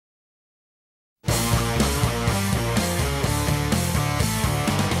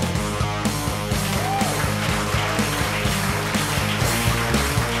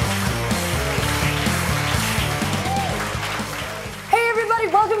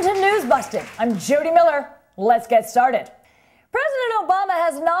NewsBusted. I'm Jodi Miller. Let's get started. President Obama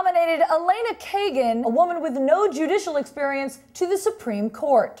has nominated Elena Kagan, a woman with no judicial experience, to the Supreme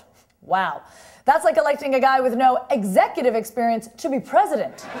Court. Wow. That's like electing a guy with no executive experience to be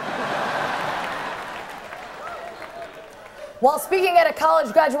president. While speaking at a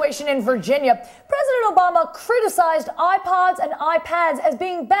college graduation in Virginia, President Obama criticized iPods and iPads as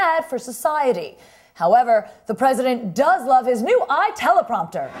being bad for society. However, the president does love his new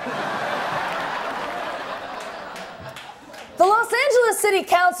iTeleprompter. The Los Angeles City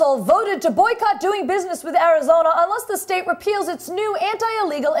Council voted to boycott doing business with Arizona unless the state repeals its new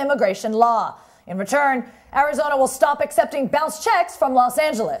anti-illegal immigration law. In return, Arizona will stop accepting bounce checks from Los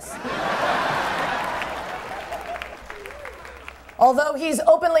Angeles. Although he's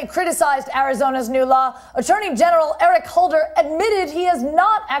openly criticized Arizona's new law, Attorney General Eric Holder admitted he has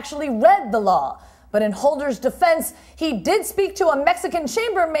not actually read the law. But in Holder's defense, he did speak to a Mexican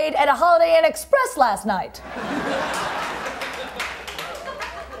chambermaid at a Holiday Inn Express last night.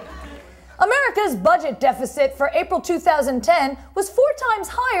 America's budget deficit for April 2010 was 4 times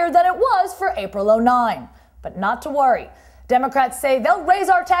higher than it was for April 2009. But not to worry. Democrats say they'll raise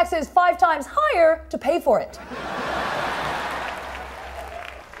our taxes 5 times higher to pay for it.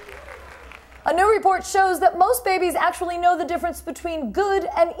 A new report shows that most babies actually know the difference between good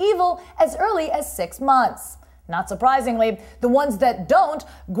and evil as early as 6 months. Not surprisingly, the ones that don't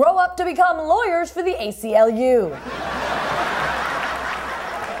grow up to become lawyers for the ACLU.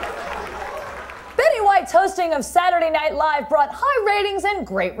 Bettie White's hosting of Saturday Night Live brought high ratings and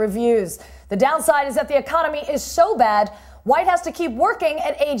great reviews. The downside is that the economy is so bad, White has to keep working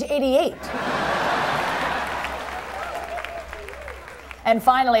at age 88. And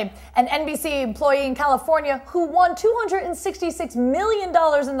finally, an NBC employee in California who won $266 million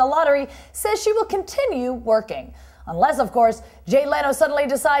in the lottery says she will continue working. Unless, of course, Jay Leno suddenly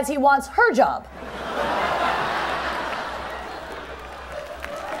decides he wants her job.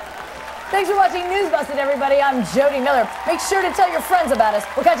 Thanks for watching NewsBusted, everybody. I'm Jodi Miller. Make sure to tell your friends about us.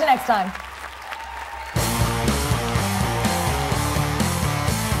 We'll catch you next time.